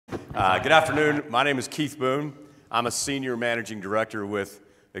Good afternoon. My name is Keith Boone. I'm a senior managing director with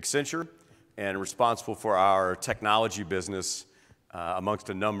Accenture and responsible for our technology business amongst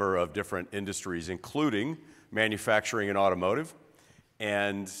a number of different industries, including manufacturing and automotive.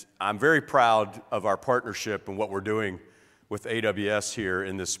 And I'm very proud of our partnership and what we're doing with AWS here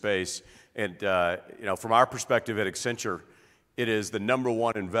in this space. And from our perspective at Accenture, it is the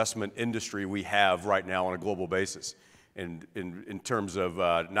 #1 investment industry we have right now on a global basis. In terms of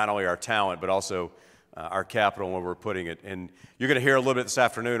not only our talent, but also our capital and where we're putting it. And you're going to hear a little bit this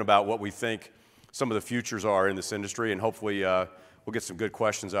afternoon about what we think some of the futures are in this industry, and hopefully we'll get some good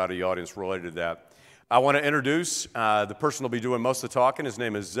questions out of the audience related to that. I want to introduce the person who will be doing most of the talking. His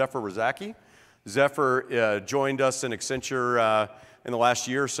name is Zephyr Razaki. Zephyr joined us in Accenture in the last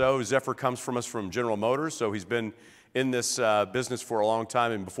year or so. Zephyr comes from us from General Motors, so he's been in this business for a long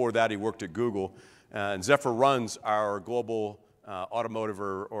time, and before that he worked at Google. And Zephyr runs our global automotive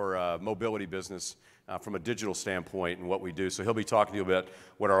or mobility business from a digital standpoint and what we do. So he'll be talking to you about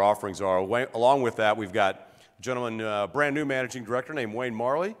what our offerings are. Along with that, we've got a gentleman, brand new managing director named Wayne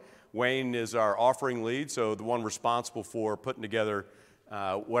Marley. Wayne is our offering lead, so the one responsible for putting together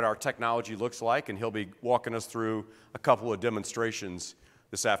what our technology looks like, and he'll be walking us through a couple of demonstrations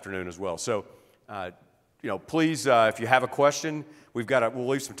this afternoon as well. So, please, if you have a question, we'll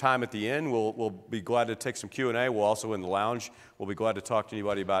leave some time at the end. We'll be glad to take some Q&A. We'll also in the lounge. We'll be glad to talk to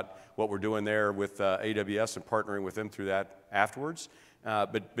anybody about what we're doing there with AWS and partnering with them through that afterwards.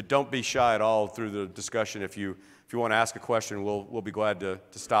 But don't be shy at all through the discussion. If you want to ask a question, we'll be glad to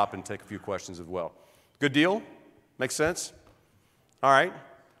stop and take a few questions as well. Good deal? Makes sense? All right.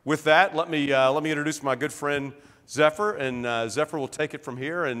 With that, let me introduce my good friend Zephyr, and Zephyr will take it from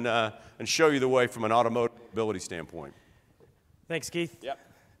here and show you the way from an automotive mobility standpoint. Thanks, Keith. Yep.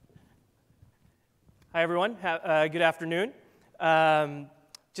 Hi, everyone. Good afternoon.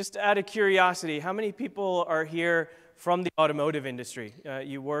 Just out of curiosity, how many people are here from the automotive industry?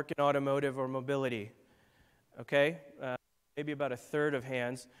 You work in automotive or mobility? Okay, maybe about a third of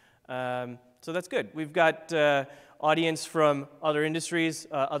hands. So that's good. We've got audience from other industries,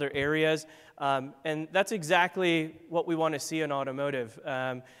 other areas, and that's exactly what we want to see in automotive.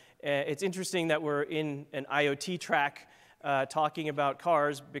 It's interesting that we're in an IoT track talking about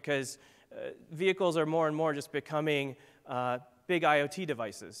cars because vehicles are more and more just becoming big IoT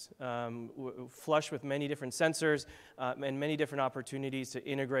devices, flush with many different sensors and many different opportunities to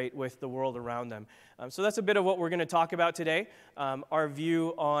integrate with the world around them. So that's a bit of what we're going to talk about today, our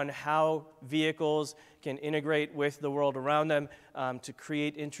view on how vehicles can integrate with the world around them to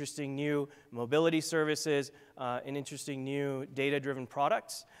create interesting new mobility services and interesting new data-driven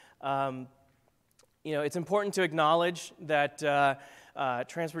products. It's important to acknowledge that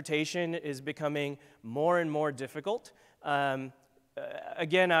transportation is becoming more and more difficult.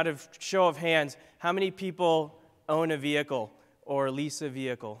 Again, out of show of hands, how many people own a vehicle or lease a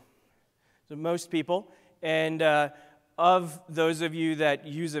vehicle? So most people. And of those of you that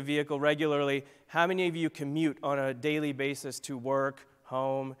use a vehicle regularly, how many of you commute on a daily basis to work,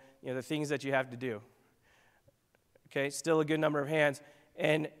 home, the things that you have to do? Okay, still a good number of hands.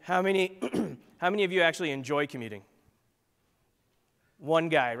 And how many of you actually enjoy commuting? One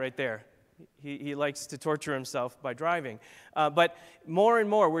guy right there. He likes to torture himself by driving. But more and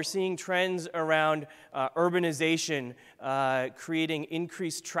more, we're seeing trends around urbanization, creating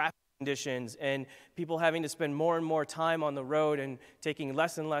increased traffic conditions, and people having to spend more and more time on the road and taking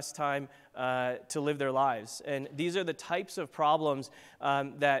less and less time to live their lives. And these are the types of problems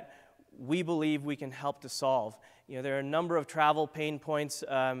that we believe we can help to solve. There are a number of travel pain points.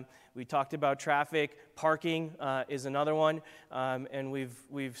 We talked about traffic. Parking is another one. And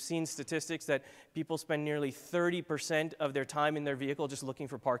we've seen statistics that people spend nearly 30% of their time in their vehicle just looking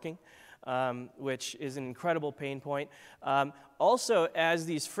for parking, which is an incredible pain point. Also, as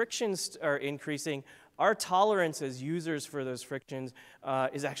these frictions are increasing, our tolerance as users for those frictions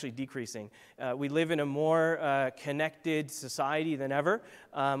is actually decreasing. We live in a more connected society than ever.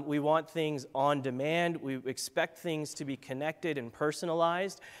 We want things on demand. We expect things to be connected and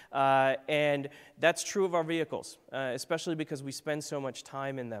personalized. And that's true of our vehicles, especially because we spend so much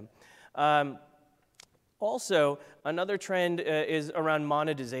time in them. Also, another trend is around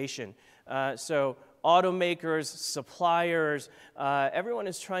monetization. So automakers, suppliers, everyone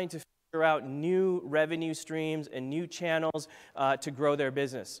is trying to figure out new revenue streams and new channels to grow their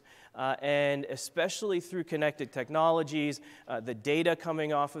business. And especially through connected technologies, the data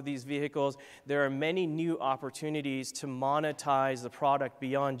coming off of these vehicles, there are many new opportunities to monetize the product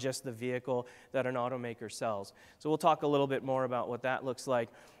beyond just the vehicle that an automaker sells. So we'll talk a little bit more about what that looks like.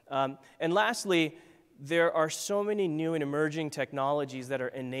 And lastly, there are so many new and emerging technologies that are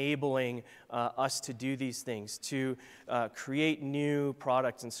enabling us to do these things, to create new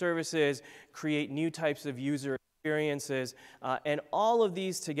products and services, create new types of user experiences, and all of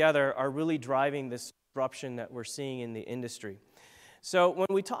these together are really driving this disruption that we're seeing in the industry. So when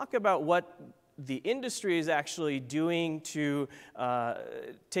we talk about what the industry is actually doing to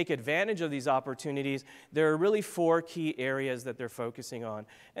take advantage of these opportunities, there are really 4 key areas that they're focusing on.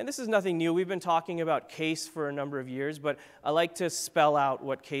 And this is nothing new. We've been talking about CASE for a number of years, but I like to spell out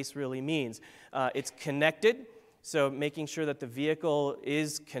what CASE really means. It's connected, so making sure that the vehicle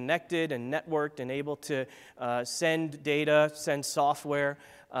is connected and networked and able to send data, send software,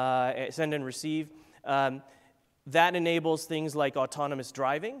 send and receive. That enables things like autonomous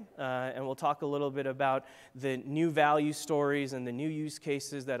driving, and we'll talk a little bit about the new value stories and the new use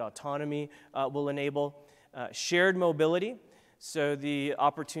cases that autonomy will enable. Shared mobility, so the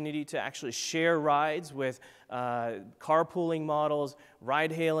opportunity to actually share rides with carpooling models,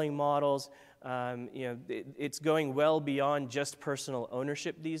 ride-hailing models. It's going well beyond just personal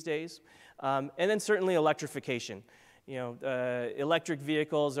ownership these days. And then certainly electrification. Electric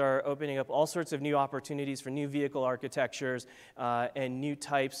vehicles are opening up all sorts of new opportunities for new vehicle architectures and new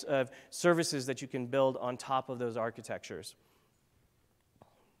types of services that you can build on top of those architectures.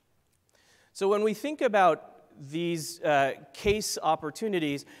 So when we think about these CASE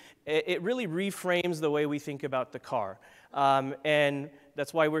opportunities, it really reframes the way we think about the car. And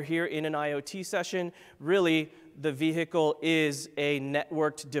that's why we're here in an IoT session. Really, the vehicle is a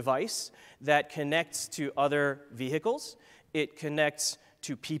networked device that connects to other vehicles. It connects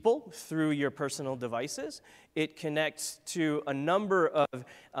to people through your personal devices. It connects to a number of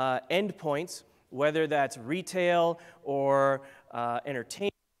endpoints, whether that's retail or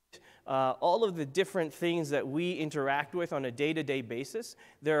entertainment, all of the different things that we interact with on a day-to-day basis.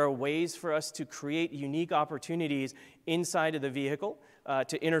 There are ways for us to create unique opportunities inside of the vehicle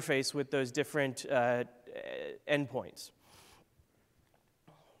to interface with those different endpoints.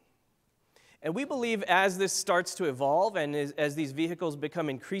 And we believe as this starts to evolve and as these vehicles become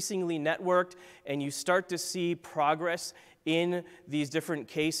increasingly networked and you start to see progress in these different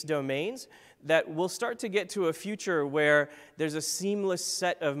CASE domains, that we'll start to get to a future where there's a seamless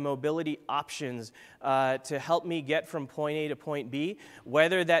set of mobility options to help me get from point A to point B,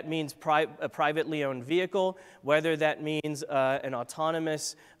 whether that means a privately owned vehicle, whether that means an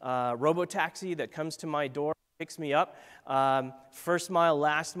autonomous robotaxi that comes to my door, picks me up, first mile,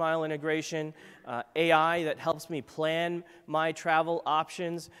 last mile integration, AI that helps me plan my travel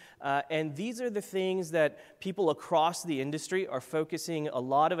options. And these are the things that people across the industry are focusing a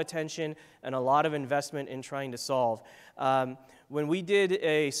lot of attention and a lot of investment in trying to solve. When we did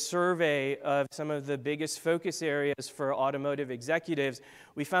a survey of some of the biggest focus areas for automotive executives,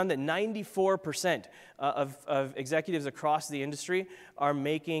 we found that 94% of executives across the industry are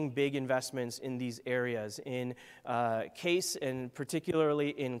making big investments in these areas, in CASE and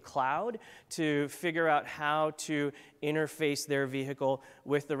particularly in cloud, to figure out how to interface their vehicle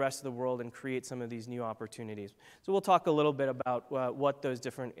with the rest of the world and create some of these new opportunities. So we'll talk a little bit about what those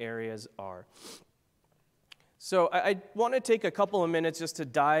different areas are. So I want to take a couple of minutes just to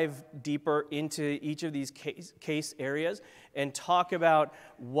dive deeper into each of these CASE areas and talk about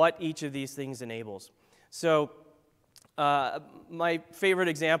what each of these things enables. So my favorite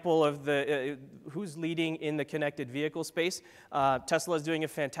example of who's leading in the connected vehicle space, Tesla is doing a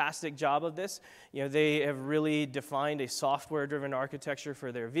fantastic job of this. They have really defined a software-driven architecture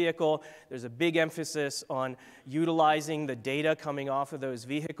for their vehicle. There's a big emphasis on utilizing the data coming off of those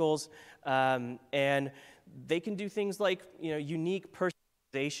vehicles, and they can do things like unique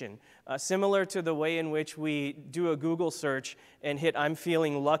personalization, similar to the way in which we do a Google search and hit "I'm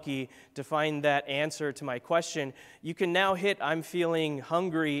feeling lucky" to find that answer to my question. You can now hit "I'm feeling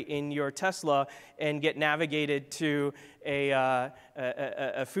hungry" in your Tesla and get navigated to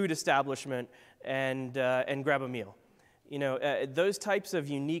a food establishment and grab a meal. Those types of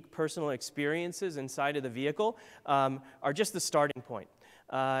unique personal experiences inside of the vehicle are just the starting point.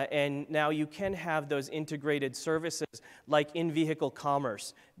 And now you can have those integrated services like in-vehicle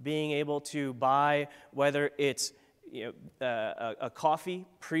commerce, being able to buy, whether it's a coffee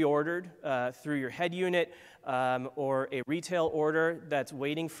pre-ordered through your head unit or a retail order that's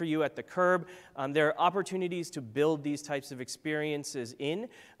waiting for you at the curb. There are opportunities to build these types of experiences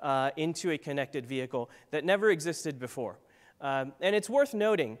into a connected vehicle that never existed before. And it's worth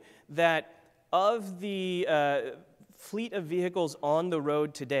noting that of the fleet of vehicles on the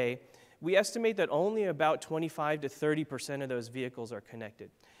road today, we estimate that only about 25 to 30% of those vehicles are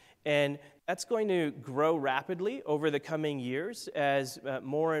connected. And that's going to grow rapidly over the coming years as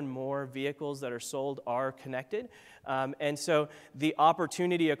more and more vehicles that are sold are connected. And so the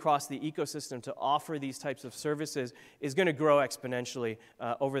opportunity across the ecosystem to offer these types of services is going to grow exponentially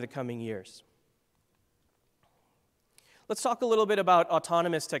over the coming years. Let's talk a little bit about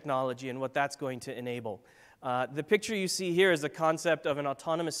autonomous technology and what that's going to enable. The picture you see here is the concept of an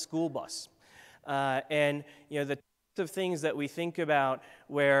autonomous school bus. And the types of things that we think about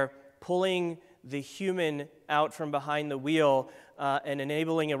where pulling the human out from behind the wheel and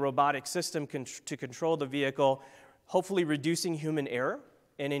enabling a robotic system to control the vehicle, hopefully reducing human error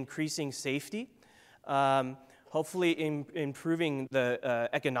and increasing safety, hopefully improving the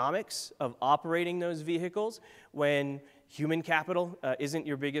economics of operating those vehicles when human capital isn't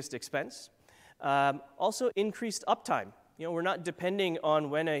your biggest expense. Also increased uptime. We're not depending on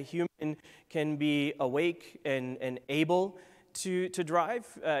when a human can be awake and able to drive.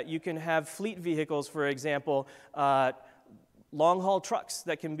 You can have fleet vehicles, for example, long-haul trucks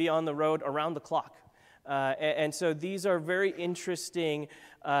that can be on the road around the clock. And so these are very interesting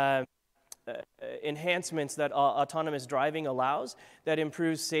enhancements that autonomous driving allows that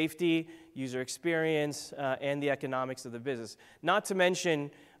improves safety, user experience, and the economics of the business. Not to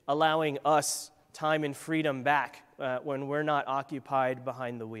mention allowing us time and freedom back when we're not occupied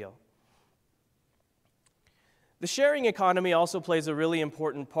behind the wheel. The sharing economy also plays a really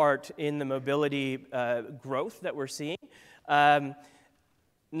important part in the mobility growth that we're seeing.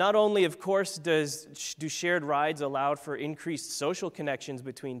 Not only, of course, do shared rides allow for increased social connections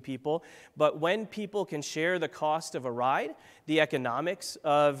between people, but when people can share the cost of a ride, the economics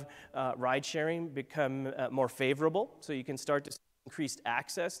of ride sharing become more favorable. So you can start to see increased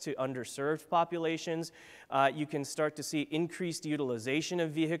access to underserved populations. You can start to see increased utilization of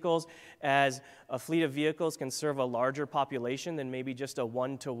vehicles as a fleet of vehicles can serve a larger population than maybe just a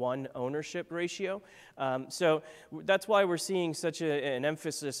one-to-one ownership ratio. So that's why we're seeing such an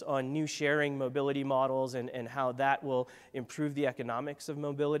emphasis on new sharing mobility models and how that will improve the economics of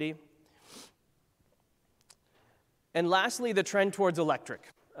mobility. And lastly, the trend towards electric.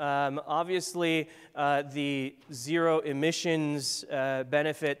 Obviously, the zero emissions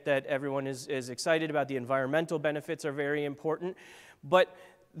benefit that everyone is excited about, the environmental benefits are very important, but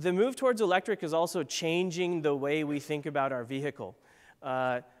the move towards electric is also changing the way we think about our vehicle.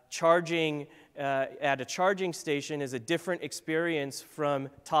 Charging at a charging station is a different experience from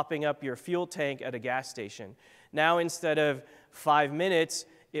topping up your fuel tank at a gas station. Now, instead of 5 minutes,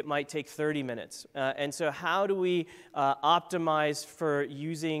 it might take 30 minutes. And so how do we optimize for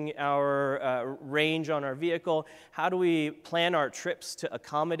using our range on our vehicle? How do we plan our trips to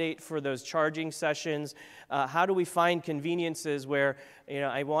accommodate for those charging sessions? How do we find conveniences where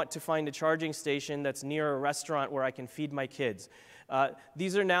I want to find a charging station that's near a restaurant where I can feed my kids?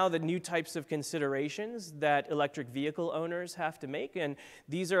 These are now the new types of considerations that electric vehicle owners have to make, and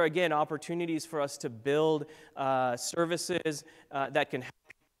these are, again, opportunities for us to build services that can help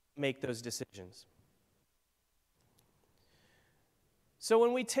make those decisions. So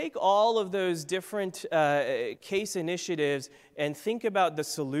when we take all of those different case initiatives and think about the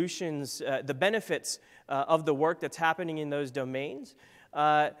solutions, the benefits of the work that's happening in those domains,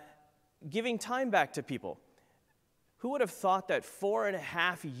 giving time back to people. Who would have thought that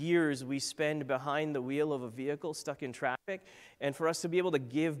 4.5 years we spend behind the wheel of a vehicle stuck in traffic, and for us to be able to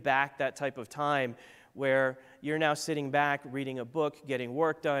give back that type of time where you're now sitting back, reading a book, getting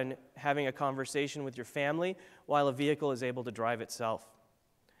work done, having a conversation with your family, while a vehicle is able to drive itself.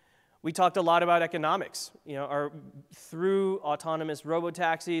 We talked a lot about economics. Through autonomous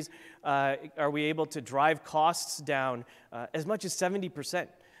robotaxis, are we able to drive costs down as much as 70%?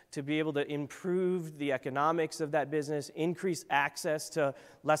 To be able to improve the economics of that business, increase access to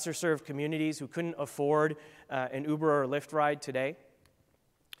lesser served communities who couldn't afford an Uber or Lyft ride today.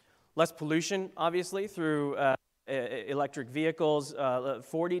 Less pollution, obviously, through electric vehicles,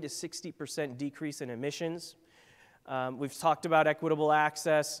 40 to 60% decrease in emissions. We've talked about equitable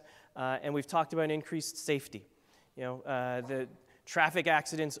access, and we've talked about increased safety. The traffic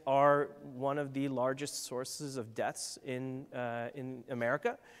accidents are one of the largest sources of deaths in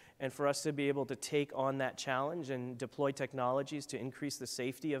America. And for us to be able to take on that challenge and deploy technologies to increase the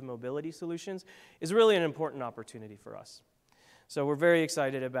safety of mobility solutions is really an important opportunity for us. So we're very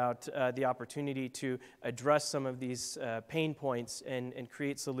excited about the opportunity to address some of these pain points and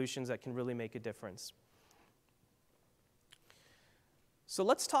create solutions that can really make a difference. So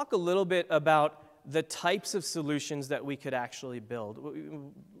let's talk a little bit about the types of solutions that we could actually build.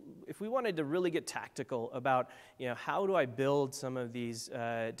 If we wanted to really get tactical about, how do I build some of these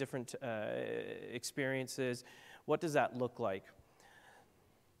different experiences, what does that look like?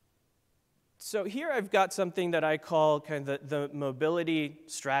 So here I've got something that I call kind of the mobility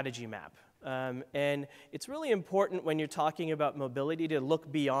strategy map. And it's really important when you're talking about mobility to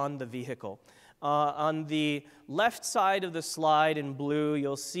look beyond the vehicle. On the left side of the slide in blue,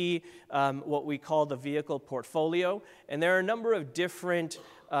 you'll see what we call the vehicle portfolio. And there are a number of different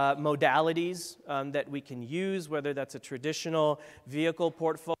modalities that we can use, whether that's a traditional vehicle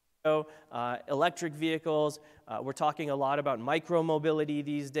portfolio, electric vehicles. We're talking a lot about micro-mobility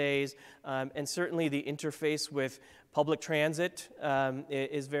these days, and certainly the interface with public transit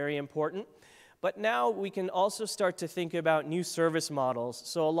is very important. But now we can also start to think about new service models.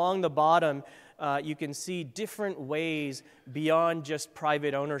 So along the bottom, you can see different ways beyond just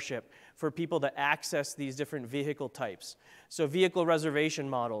private ownership for people to access these different vehicle types. So vehicle reservation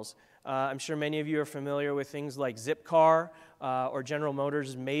models. I'm sure many of you are familiar with things like Zipcar or General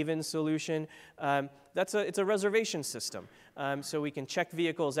Motors' Maven solution. It's a reservation system. So we can check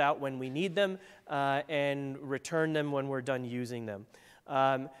vehicles out when we need them and return them when we're done using them.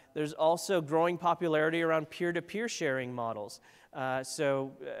 There's also growing popularity around peer-to-peer sharing models.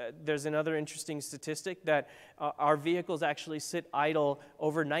 There's another interesting statistic that our vehicles actually sit idle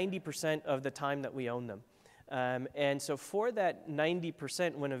over 90% of the time that we own them. And so for that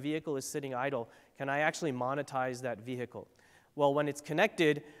 90% when a vehicle is sitting idle, can I actually monetize that vehicle? Well, when it's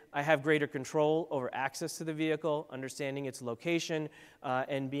connected, I have greater control over access to the vehicle, understanding its location,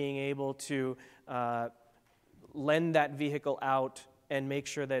 and being able to lend that vehicle out and make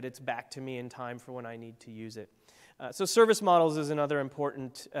sure that it's back to me in time for when I need to use it. So service models is another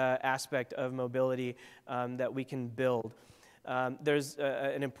important aspect of mobility that we can build. There's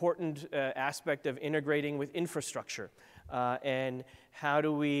an important aspect of integrating with infrastructure. And how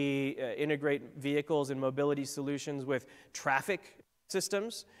do we integrate vehicles and mobility solutions with traffic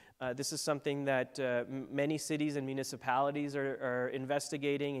systems? This is something that many cities and municipalities are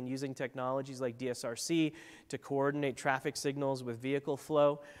investigating and using technologies like DSRC to coordinate traffic signals with vehicle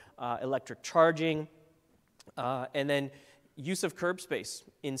flow, electric charging, and then use of curb space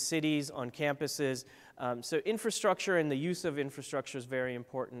in cities, on campuses. So infrastructure and the use of infrastructure is very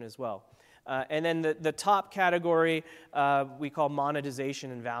important as well. And then the top category we call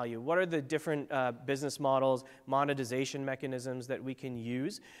monetization and value. What are the different business models, monetization mechanisms that we can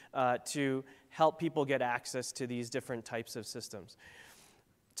use to help people get access to these different types of systems?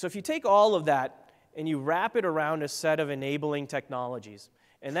 So if you take all of that and you wrap it around a set of enabling technologies,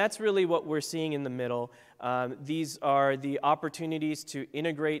 and that's really what we're seeing in the middle. These are the opportunities to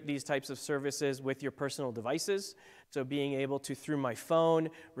integrate these types of services with your personal devices. So being able to, through my phone,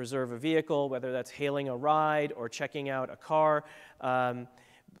 reserve a vehicle, whether that's hailing a ride or checking out a car.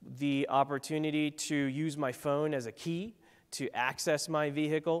 The opportunity to use my phone as a key to access my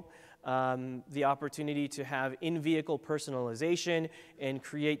vehicle. The opportunity to have in-vehicle personalization and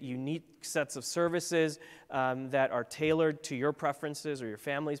create unique sets of services that are tailored to your preferences or your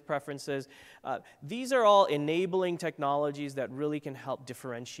family's preferences. These are all enabling technologies that really can help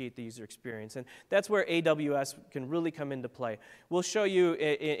differentiate the user experience. And that's where AWS can really come into play. We'll show you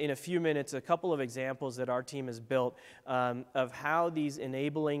in a few minutes a couple of examples that our team has built of how these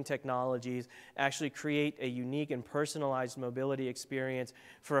enabling technologies actually create a unique and personalized mobility experience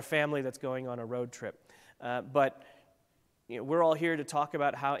for a family that's going on a road trip. But we're all here to talk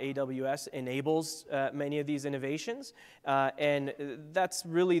about how AWS enables many of these innovations, and that's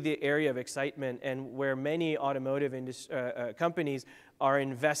really the area of excitement and where many automotive companies are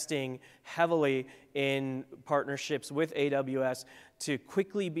investing heavily in partnerships with AWS to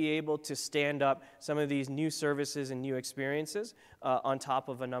quickly be able to stand up some of these new services and new experiences on top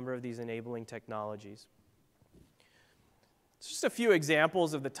of a number of these enabling technologies. Just a few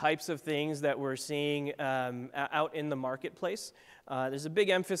examples of the types of things that we're seeing out in the marketplace. There's a big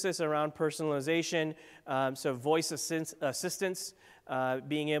emphasis around personalization, so voice assistance,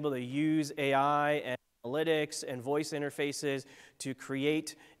 being able to use AI and analytics and voice interfaces to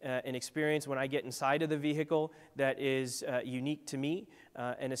create an experience when I get inside of the vehicle that is unique to me,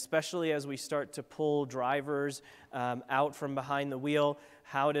 and especially as we start to pull drivers out from behind the wheel,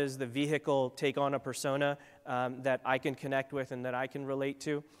 how does the vehicle take on a persona that I can connect with and that I can relate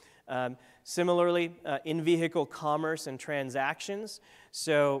to? Similarly, in-vehicle commerce and transactions.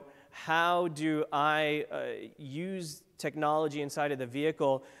 So how do I use technology inside of the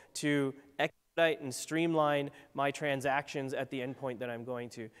vehicle to expedite and streamline my transactions at the endpoint that I'm going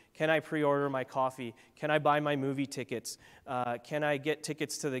to? Can I pre-order my coffee? Can I buy my movie tickets? Can I get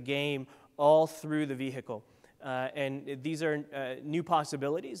tickets to the game all through the vehicle? And these are new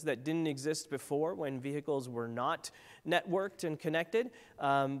possibilities that didn't exist before when vehicles were not networked and connected,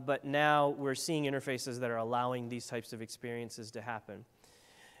 but now we're seeing interfaces that are allowing these types of experiences to happen.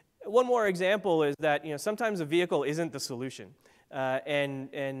 One more example is that sometimes a vehicle isn't the solution.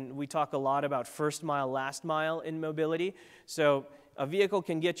 And we talk a lot about first mile, last mile in mobility. So a vehicle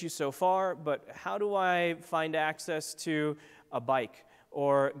can get you so far, but how do I find access to a bike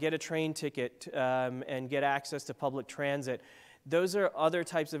or get a train ticket and get access to public transit? Those are other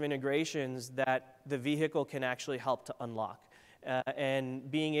types of integrations that the vehicle can actually help to unlock. And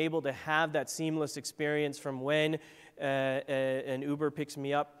being able to have that seamless experience from when an Uber picks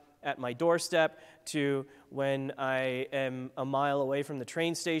me up at my doorstep to when I am a mile away from the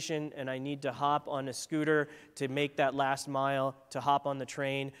train station and I need to hop on a scooter to make that last mile to hop on the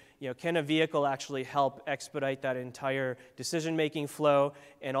train. Can a vehicle actually help expedite that entire decision-making flow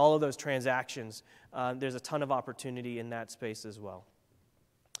and all of those transactions? There's a ton of opportunity in that space as well.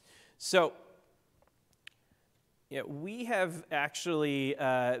 So, we have actually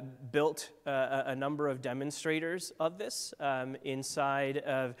built a number of demonstrators of this inside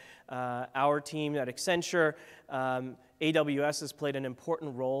of our team at Accenture. AWS has played an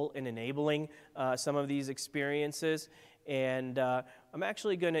important role in enabling some of these experiences. And I'm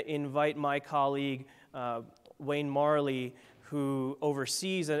actually going to invite my colleague, Wayne Marley, who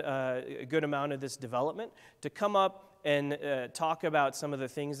oversees a good amount of this development, to come up and talk about some of the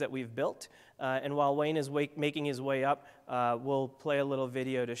things that we've built. And while Wayne is making his way up, we'll play a little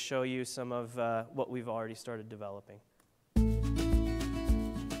video to show you some of what we've already started developing.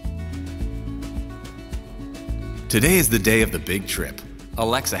 Today is the day of the big trip.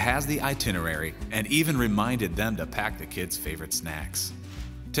 Alexa has the itinerary and even reminded them to pack the kids' favorite snacks.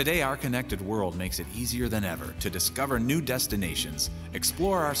 Today, our connected world makes it easier than ever to discover new destinations,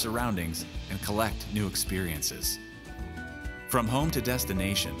 explore our surroundings, and collect new experiences. From home to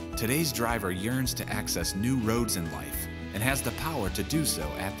destination, today's driver yearns to access new roads in life and has the power to do so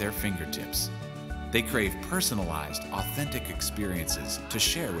at their fingertips. They crave personalized, authentic experiences to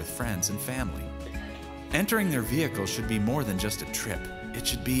share with friends and family. Entering their vehicle should be more than just a trip. It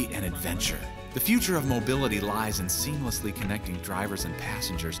should be an adventure. The future of mobility lies in seamlessly connecting drivers and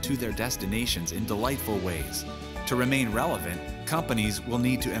passengers to their destinations in delightful ways. To remain relevant, companies will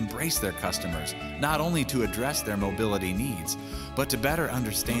need to embrace their customers, not only to address their mobility needs, but to better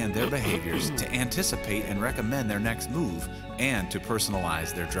understand their behaviors, to anticipate and recommend their next move, and to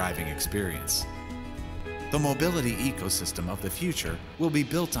personalize their driving experience. The mobility ecosystem of the future will be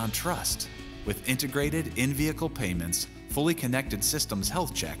built on trust, with integrated in-vehicle payments, fully connected systems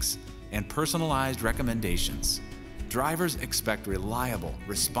health checks, and personalized recommendations. Drivers expect reliable,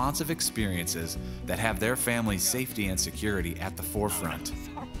 responsive experiences that have their family's safety and security at the forefront.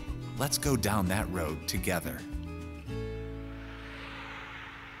 Let's go down that road together.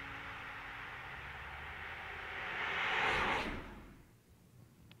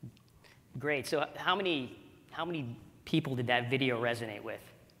 Great. So how many people did that video resonate with?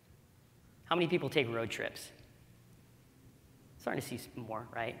 How many people take road trips? Starting to see some more,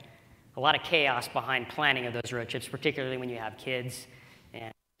 right? A lot of chaos behind planning of those road trips, particularly when you have kids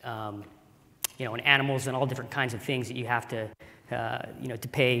and and animals and all different kinds of things that you have to to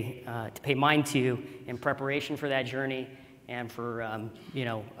pay mind to in preparation for that journey and for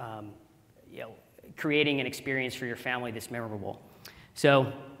creating an experience for your family that's memorable.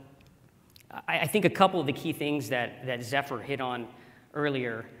 So I think a couple of the key things that Zephyr hit on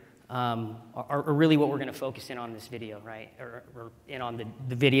earlier are really what we're going to focus in on this video, right? Or in on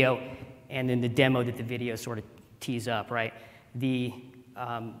the video and then the demo that the video sort of tees up, right? The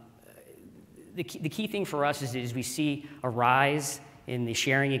key thing for us is as we see a rise in the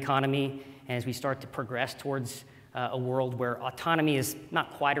sharing economy and as we start to progress towards a world where autonomy is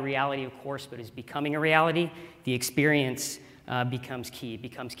not quite a reality, of course, but is becoming a reality, the experience becomes key. It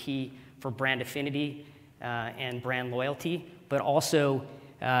becomes key for brand affinity and brand loyalty, but also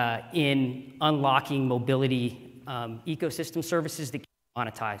in unlocking mobility ecosystem services that can be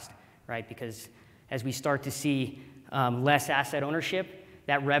monetized, right? Because as we start to see less asset ownership,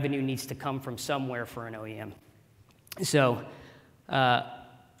 that revenue needs to come from somewhere for an OEM. So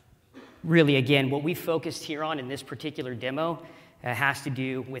really, again, what we focused here on in this particular demo has to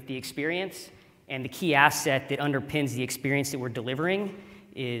do with the experience, and the key asset that underpins the experience that we're delivering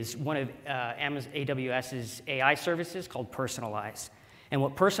is one of AWS's AI services called Personalize. And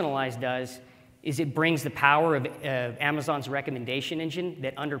what Personalize does is it brings the power of Amazon's recommendation engine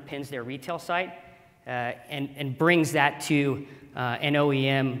that underpins their retail site and brings that to an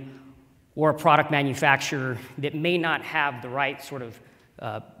OEM or a product manufacturer that may not have the right sort of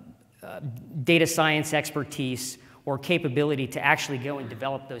data science expertise or capability to actually go and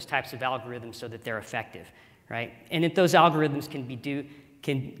develop those types of algorithms so that they're effective, right? And that those algorithms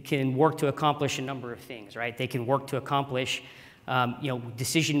can work to accomplish a number of things, right? They can work to accomplish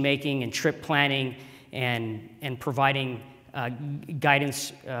decision making and trip planning and providing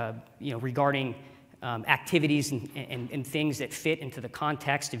guidance regarding activities and things that fit into the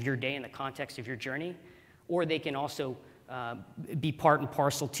context of your day and the context of your journey. Or they can also be part and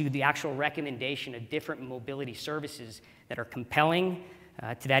parcel to the actual recommendation of different mobility services that are compelling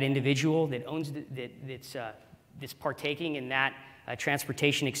to that individual that owns that's partaking in that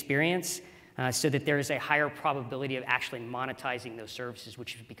transportation experience, so that there is a higher probability of actually monetizing those services,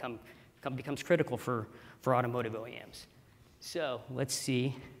 which becomes critical for automotive OEMs. So let's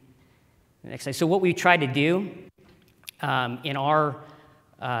see the next slide. So what we tried to do in our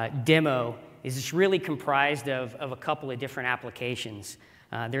demo is it's really comprised of a couple of different applications.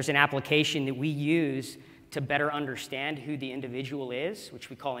 There's an application that we use to better understand who the individual is, which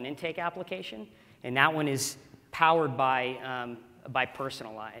we call an intake application, and that one is powered by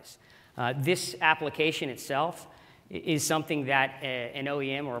Personalize. This application itself is something that an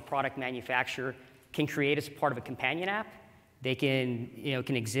OEM or a product manufacturer can create as part of a companion app. They can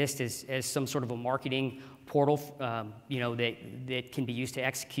exist as some sort of a marketing portal, that can be used to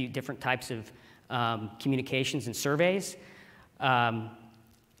execute different types of communications and surveys. And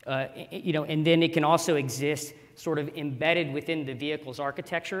then it can also exist sort of embedded within the vehicle's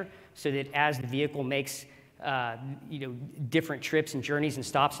architecture, so that as the vehicle makes different trips and journeys and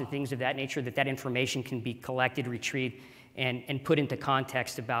stops and things of that nature, that information can be collected, retrieved, and put into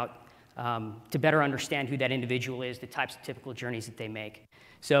context about to better understand who that individual is, the types of typical journeys that they make.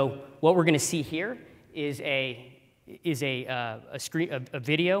 So what we're going to see here is a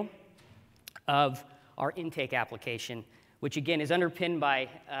video of our intake application, which again is underpinned by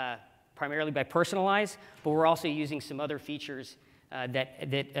primarily by Personalize, but we're also using some other features that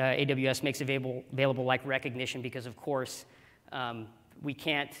AWS makes available, like recognition, because of course we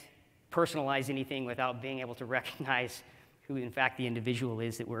can't personalize anything without being able to recognize who in fact the individual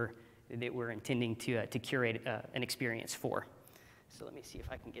is that we're intending to curate an experience for. So let me see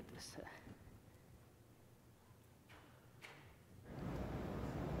if I can get this.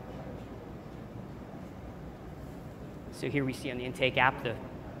 So here we see on the intake app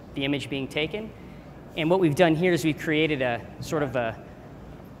the image being taken. And what we've done here is we've created a sort of an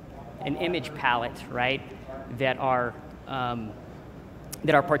image palette, right, that our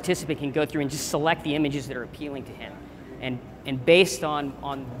participant can go through and just select the images that are appealing to him. And based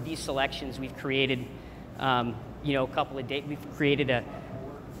on these selections, we've created we've created a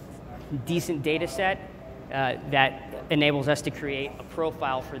decent data set that enables us to create a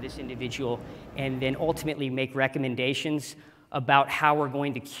profile for this individual, and then ultimately make recommendations about how we're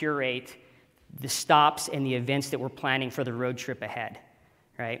going to curate the stops and the events that we're planning for the road trip ahead,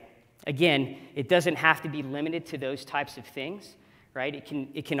 right? Again, it doesn't have to be limited to those types of things, right?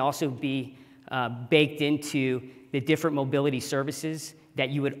 It can also be baked into the different mobility services that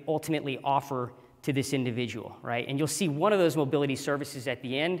you would ultimately offer to this individual, right? And you'll see one of those mobility services at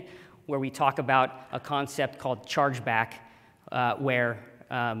the end, where we talk about a concept called chargeback, where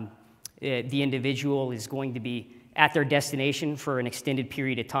the individual is going to be at their destination for an extended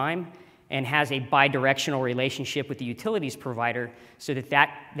period of time and has a bi-directional relationship with the utilities provider, so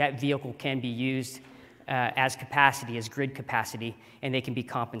that vehicle can be used as capacity, as grid capacity, and they can be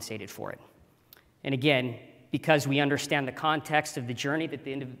compensated for it. And again, because we understand the context of the journey that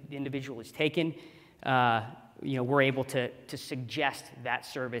the individual has taken, we're able to suggest that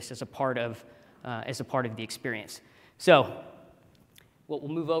service as a part of the experience. So what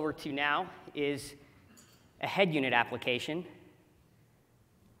we'll move over to now is a head unit application.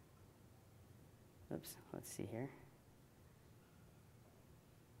 Oops, let's see here.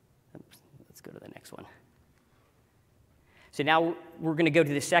 Oops, let's go to the next one. So now we're going to go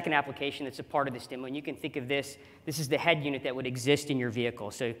to the second application that's a part of this demo, and you can think of this is the head unit that would exist in your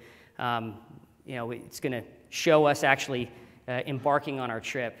vehicle. So it's going to show us actually embarking on our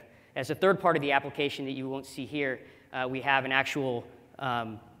trip. As a third part of the application that you won't see here, we have an actual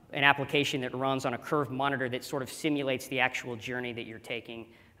an application that runs on a curved monitor that sort of simulates the actual journey that you're taking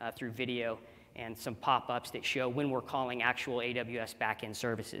through video, and some pop-ups that show when we're calling actual AWS backend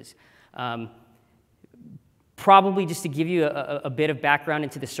services. Probably just to give you a bit of background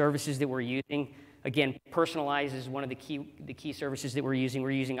into the services that we're using. Again, Personalize is one of the key services that we're using.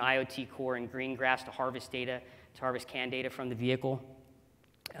 We're using IoT Core and Greengrass to harvest CAN data from the vehicle.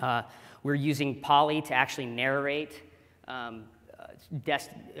 We're using Poly to actually narrate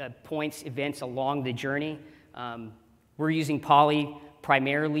points, events along the journey. We're using Poly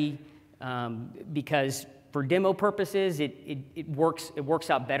primarily because for demo purposes, it works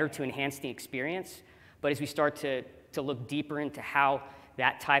out better to enhance the experience. But as we start to look deeper into how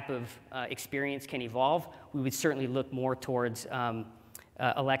that type of experience can evolve, we would certainly look more towards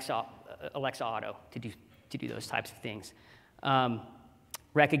Alexa Auto to do those types of things.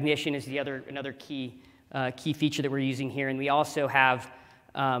 Recognition is another key feature that we're using here, and we also have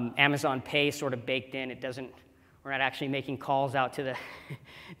Amazon Pay sort of baked in. We're not actually making calls out to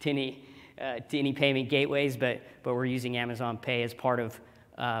to any payment gateways, but we're using Amazon Pay as part of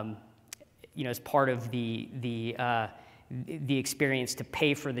the experience to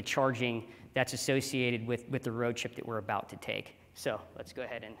pay for the charging that's associated with the road trip that we're about to take. So let's go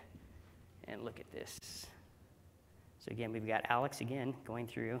ahead and look at this. So again, we've got Alex again going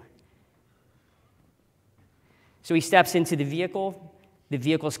through. So he steps into the vehicle. The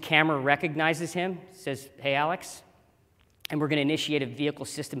vehicle's camera recognizes him, says, "Hey, Alex." And we're going to initiate a vehicle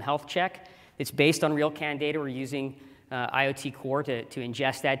system health check. It's based on real CAN data. We're using IoT Core to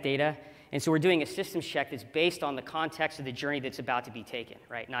ingest that data. And so we're doing a systems check that's based on the context of the journey that's about to be taken,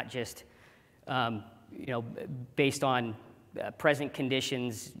 right? Not just based on present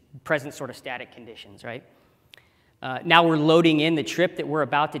conditions, present sort of static conditions, right? Now we're loading in the trip that we're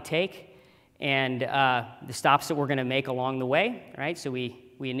about to take and the stops that we're going to make along the way, right? So we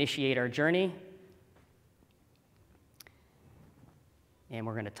initiate our journey. And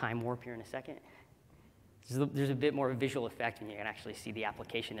we're going to time warp here in a second. There's a bit more of a visual effect when you can actually see the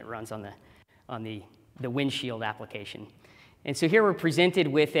application that runs on the windshield application. And so here we're presented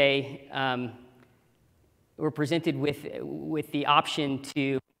with the option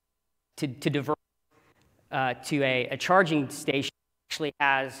to divert to a charging station that actually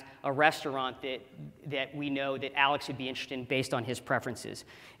has a restaurant that we know that Alex would be interested in based on his preferences.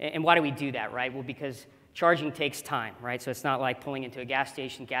 And why do we do that, right? Well, because charging takes time, right? So it's not like pulling into a gas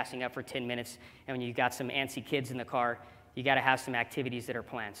station, gassing up for 10 minutes, and when you've got some antsy kids in the car, you got to have some activities that are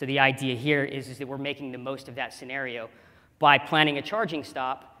planned. So the idea here is that we're making the most of that scenario by planning a charging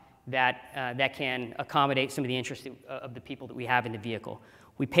stop that can accommodate some of the interests of the people that we have in the vehicle.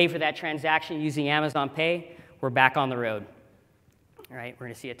 We pay for that transaction using Amazon Pay. We're back on the road. All right, we're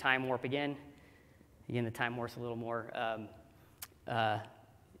going to see a time warp again. Again, the time warp's a little more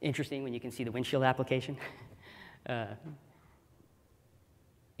interesting when you can see the windshield application. And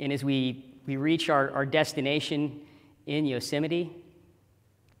as we reach our destination in Yosemite,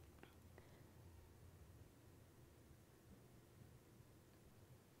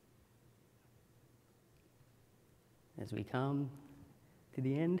 as we come to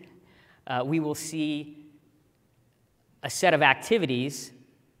the end, we will see a set of activities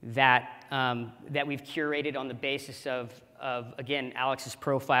that we've curated on the basis of again, Alex's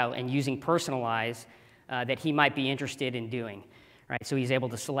profile and using Personalize that he might be interested in doing. Right? So he's able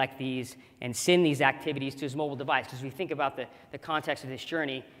to select these and send these activities to his mobile device. Because we think about the context of this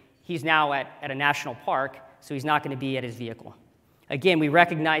journey, he's now at a national park, so he's not going to be at his vehicle. Again, we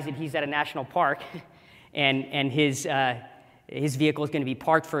recognize that he's at a national park, and his vehicle is going to be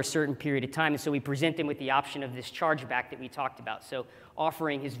parked for a certain period of time, and so we present him with the option of this chargeback that we talked about. So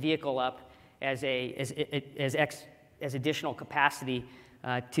offering his vehicle up as additional capacity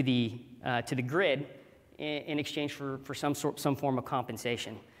to the grid in exchange for some form of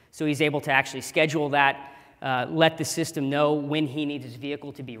compensation. So he's able to actually schedule that, let the system know when he needs his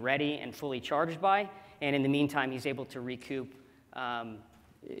vehicle to be ready and fully charged by, and in the meantime, he's able to recoup, to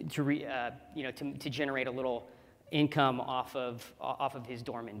generate a little income off of his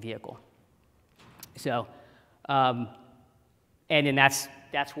dormant vehicle. So, and then that's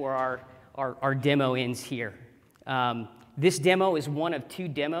where our demo ends here. This demo is one of 2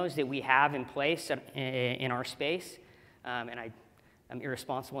 demos that we have in place in our space, and I'm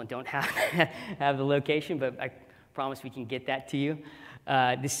irresponsible and don't have the location, but I promise we can get that to you.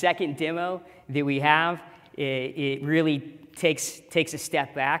 The second demo that we have, it really takes a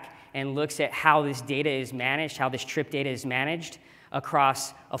step back and looks at how this data is managed, how this trip data is managed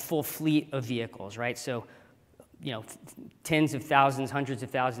across a full fleet of vehicles, right? So, tens of thousands, hundreds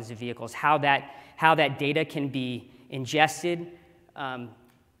of thousands of vehicles, how that data can be ingested,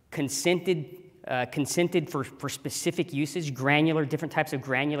 consented for specific usage, different types of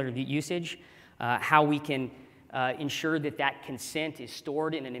granular usage, how we can ensure that consent is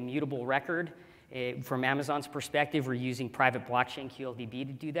stored in an immutable record. From Amazon's perspective, we're using private blockchain QLDB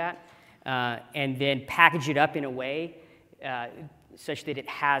to do that, and then package it up in a way such that it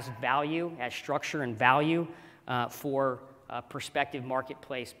has value, has structure and value for prospective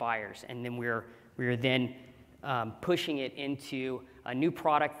marketplace buyers. And then we're then pushing it into a new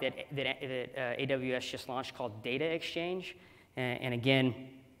product that AWS just launched called Data Exchange. And again,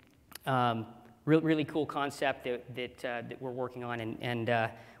 really cool concept that we're working on,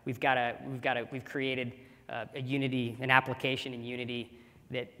 and we've created an application in Unity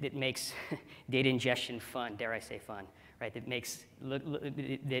that makes data ingestion fun, dare I say fun, right? That makes,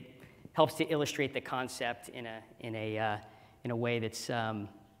 that helps to illustrate the concept in a way that's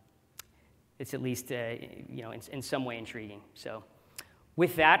it's at least you know, in some way intriguing. So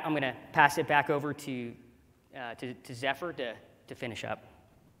with that, I'm going to pass it back over to Zephyr to finish up.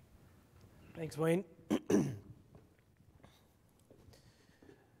 Thanks, Wayne.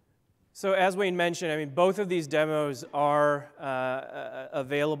 So as Wayne mentioned, I mean, both of these demos are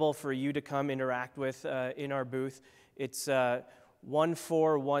available for you to come interact with in our booth. It's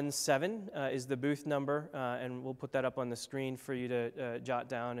 1417 is the booth number, and we'll put that up on the screen for you to jot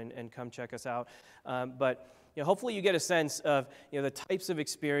down and come check us out. But you know, hopefully you get a sense of the types of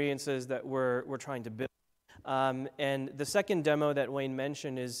experiences that we're trying to build. And the second demo that Wayne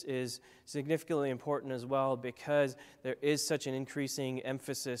mentioned is significantly important as well, because there is such an increasing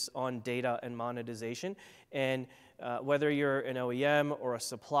emphasis on data and monetization. And whether you're an OEM or a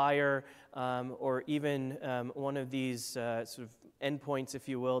supplier, or even one of these sort of endpoints, if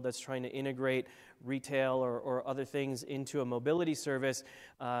you will, that's trying to integrate retail or other things into a mobility service,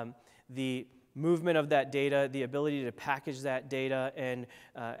 the movement of that data, the ability to package that data and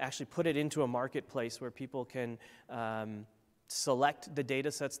actually put it into a marketplace where people can select the data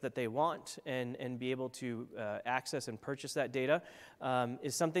sets that they want and be able to access and purchase that data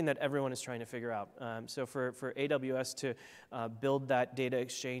is something that everyone is trying to figure out. So for AWS to build that data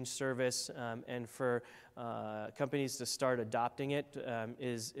exchange service and for companies to start adopting it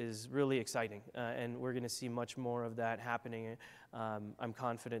is really exciting. And we're going to see much more of that happening. I'm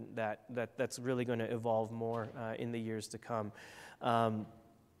confident that that's really going to evolve more in the years to come.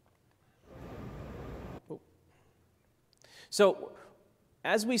 So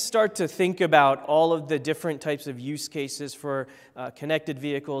as we start to think about all of the different types of use cases for connected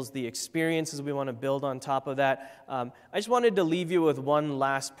vehicles, the experiences we want to build on top of that, I just wanted to leave you with one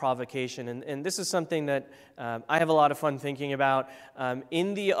last provocation. And this is something that I have a lot of fun thinking about.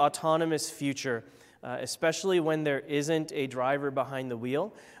 In the autonomous future, especially when there isn't a driver behind the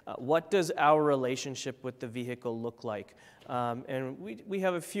wheel, what does our relationship with the vehicle look like? And we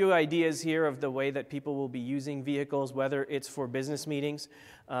have a few ideas here of the way that people will be using vehicles, whether it's for business meetings.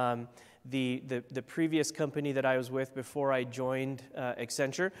 The previous company that I was with before I joined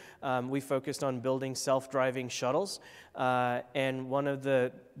Accenture, we focused on building self-driving shuttles. And one of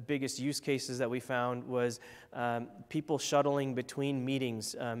the biggest use cases that we found was people shuttling between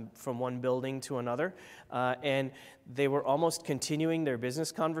meetings from one building to another. And they were almost continuing their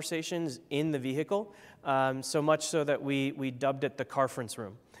business conversations in the vehicle, so much so that we dubbed it the conference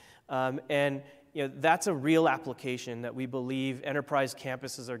room. And that's a real application that we believe enterprise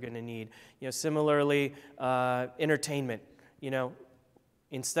campuses are going to need. Similarly, entertainment.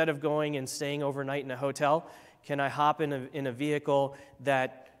 Instead of going and staying overnight in a hotel, can I hop in a vehicle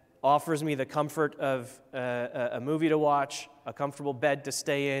that offers me the comfort of a movie to watch, a comfortable bed to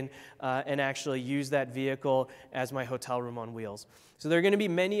stay in, and actually use that vehicle as my hotel room on wheels? So there are going to be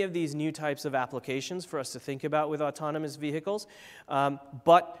many of these new types of applications for us to think about with autonomous vehicles,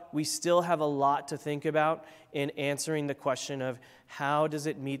 but we still have a lot to think about in answering the question of how does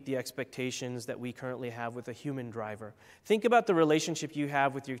it meet the expectations that we currently have with a human driver. Think about the relationship you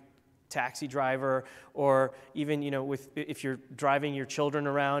have with your taxi driver, or even if you're driving your children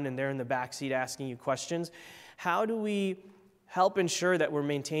around and they're in the back seat asking you questions. How do we help ensure that we're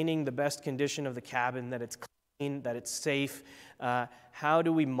maintaining the best condition of the cabin, that it's clean, that it's safe? How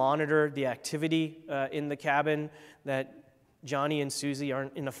do we monitor the activity in the cabin, that Johnny and Susie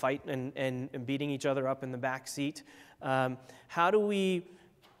aren't in a fight and beating each other up in the back seat? How do we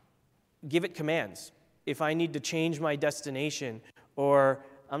give it commands? If I need to change my destination, or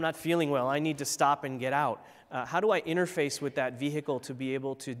I'm not feeling well, I need to stop and get out. How do I interface with that vehicle to be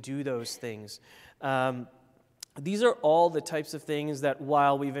able to do those things? These are all the types of things that,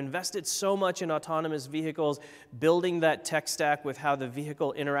 while we've invested so much in autonomous vehicles, building that tech stack with how the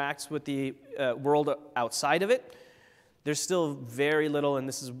vehicle interacts with the world outside of it, there's still very little, and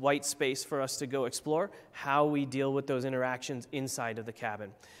this is white space for us to go explore, how we deal with those interactions inside of the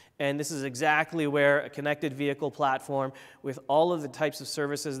cabin. And this is exactly where a connected vehicle platform with all of the types of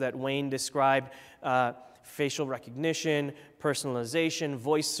services that Wayne described, facial recognition, personalization,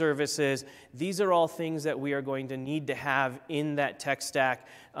 voice services, these are all things that we are going to need to have in that tech stack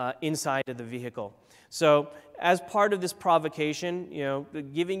inside of the vehicle. So as part of this provocation,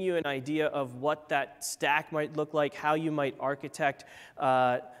 giving you an idea of what that stack might look like, how you might architect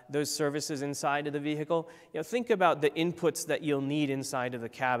those services inside of the vehicle, think about the inputs that you'll need inside of the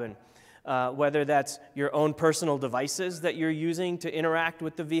cabin. Whether that's your own personal devices that you're using to interact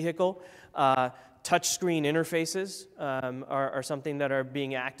with the vehicle, Touchscreen interfaces are something that are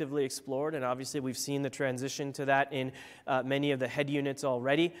being actively explored, and obviously we've seen the transition to that in many of the head units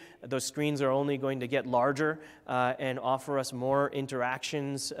already. Those screens are only going to get larger and offer us more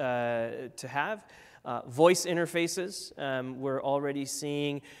interactions to have. Voice interfaces, we're already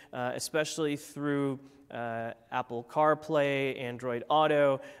seeing, especially through Apple CarPlay, Android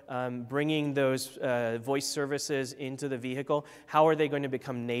Auto, bringing those voice services into the vehicle. How are they going to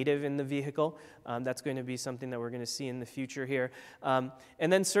become native in the vehicle? That's going to be something that we're going to see in the future here. And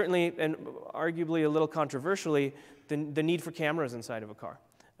then certainly, and arguably a little controversially, the need for cameras inside of a car.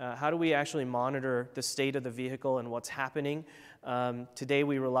 How do we actually monitor the state of the vehicle and what's happening? Today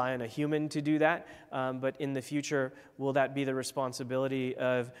we rely on a human to do that, but in the future, will that be the responsibility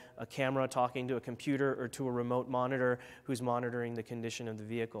of a camera talking to a computer or to a remote monitor who's monitoring the condition of the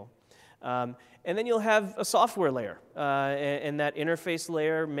vehicle? And then you'll have a software layer, and that interface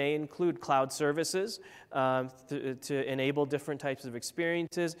layer may include cloud services to enable different types of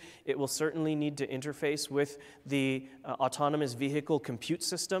experiences. It will certainly need to interface with the autonomous vehicle compute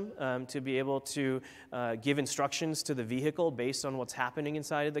system to be able to give instructions to the vehicle based on what's happening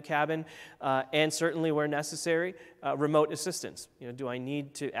inside of the cabin, and certainly where necessary, remote assistance. You know, do I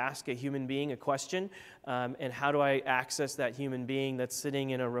need to ask a human being a question, and how do I access that human being that's sitting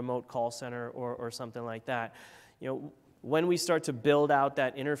in a remote call center or something like that? You know, when we start to build out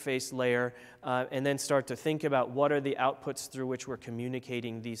that interface layer and then start to think about what are the outputs through which we're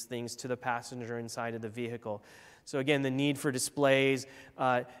communicating these things to the passenger inside of the vehicle. So again, the need for displays,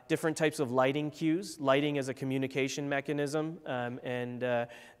 different types of lighting cues. Lighting is a communication mechanism, and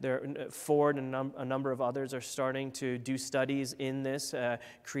Ford and a number of others are starting to do studies in this,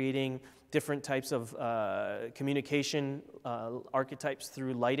 creating different types of communication archetypes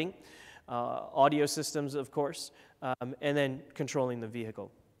through lighting. Audio systems, of course, and then controlling the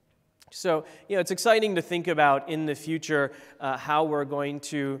vehicle. So, you know, it's exciting to think about in the future how we're going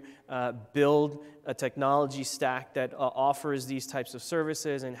to build a technology stack that offers these types of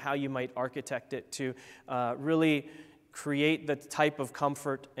services and how you might architect it to really create the type of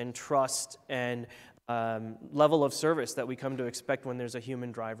comfort and trust and level of service that we come to expect when there's a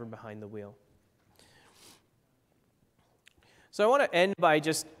human driver behind the wheel. So I want to end by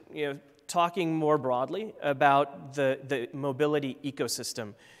just, you know, talking more broadly about the mobility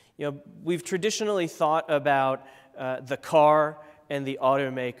ecosystem. You know, we've traditionally thought about the car and the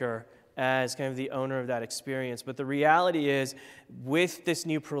automaker as kind of the owner of that experience, but the reality is, with this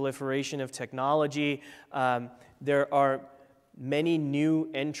new proliferation of technology, there are many new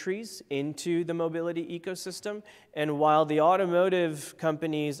entries into the mobility ecosystem, and while the automotive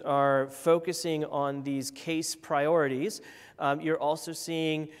companies are focusing on these case priorities, you're also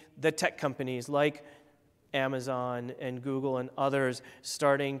seeing the tech companies like Amazon and Google and others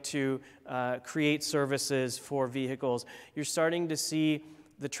starting to create services for vehicles. You're starting to see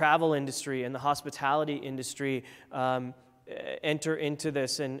the travel industry and the hospitality industry enter into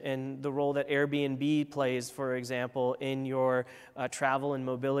this, and the role that Airbnb plays, for example, in your travel and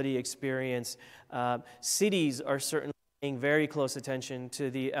mobility experience. Cities are certainly paying very close attention to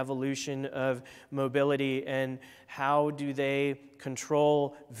the evolution of mobility and how do they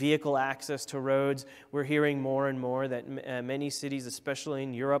control vehicle access to roads. We're hearing more and more that many cities, especially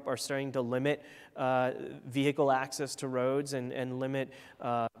in Europe, are starting to limit vehicle access to roads and limit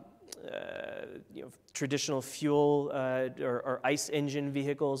traditional fuel or ICE engine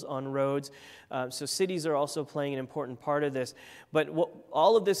vehicles on roads. So cities are also playing an important part of this. But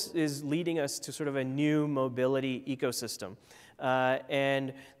all of this is leading us to sort of a new mobility ecosystem.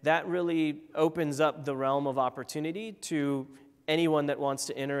 And that really opens up the realm of opportunity to anyone that wants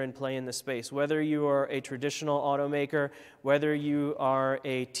to enter and play in the space, whether you are a traditional automaker, whether you are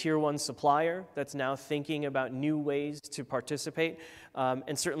a tier one supplier that's now thinking about new ways to participate,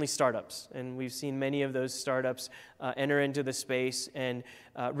 and certainly startups. And we've seen many of those startups enter into the space and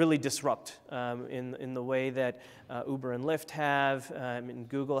really disrupt in the way that Uber and Lyft have, and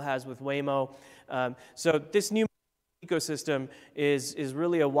Google has with Waymo. So this new ecosystem is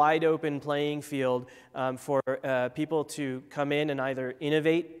really a wide open playing field for people to come in and either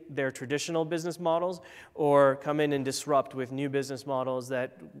innovate their traditional business models or come in and disrupt with new business models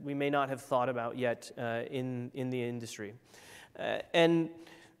that we may not have thought about yet in the industry. And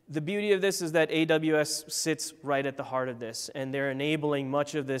the beauty of this is that AWS sits right at the heart of this, and they're enabling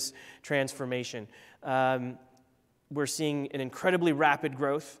much of this transformation. We're seeing an incredibly rapid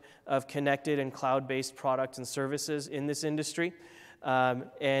growth of connected and cloud-based products and services in this industry.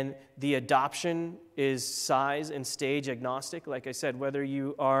 And the adoption is size and stage agnostic. Like I said, whether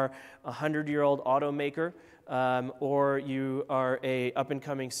you are a 100-year-old automaker or you are a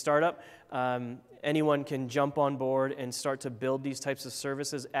up-and-coming startup, anyone can jump on board and start to build these types of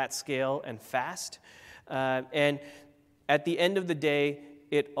services at scale and fast. And at the end of the day,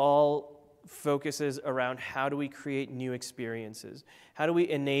 it all focuses around how do we create new experiences? How do we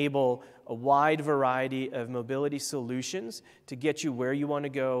enable a wide variety of mobility solutions to get you where you want to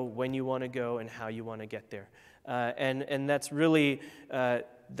go, when you want to go, and how you want to get there? And that's really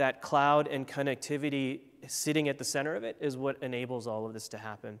that cloud and connectivity sitting at the center of it is what enables all of this to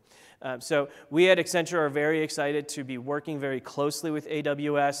happen. So we at Accenture are very excited to be working very closely with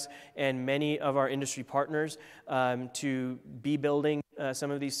AWS and many of our industry partners to be building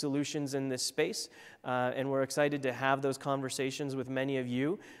some of these solutions in this space. And we're excited to have those conversations with many of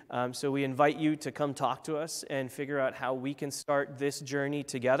you. So we invite you to come talk to us and figure out how we can start this journey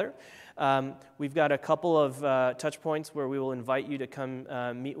together. We've got a couple of touch points where we will invite you to come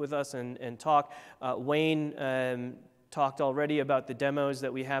meet with us and talk. Wayne talked already about the demos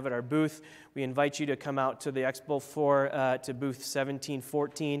that we have at our booth. We invite you to come out to the expo floor to booth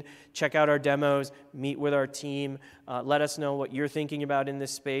 1714, check out our demos, meet with our team, let us know what you're thinking about in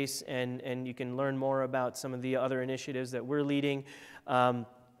this space, and you can learn more about some of the other initiatives that we're leading.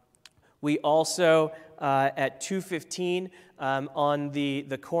 We also, at 2:15, on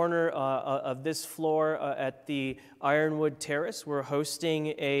the corner of this floor at the Ironwood Terrace, we're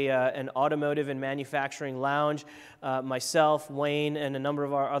hosting an automotive and manufacturing lounge. Myself, Wayne, and a number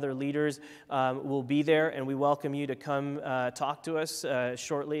of our other leaders will be there, and we welcome you to come talk to us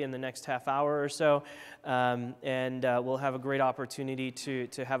shortly in the next half hour or so. And we'll have a great opportunity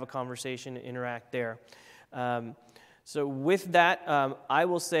to have a conversation and interact there. So with that, I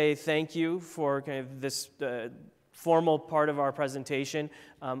will say thank you for kind of this formal part of our presentation.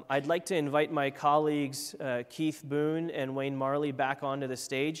 I'd like to invite my colleagues Keith Boone and Wayne Marley back onto the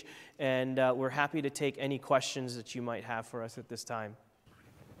stage, and we're happy to take any questions that you might have for us at this time.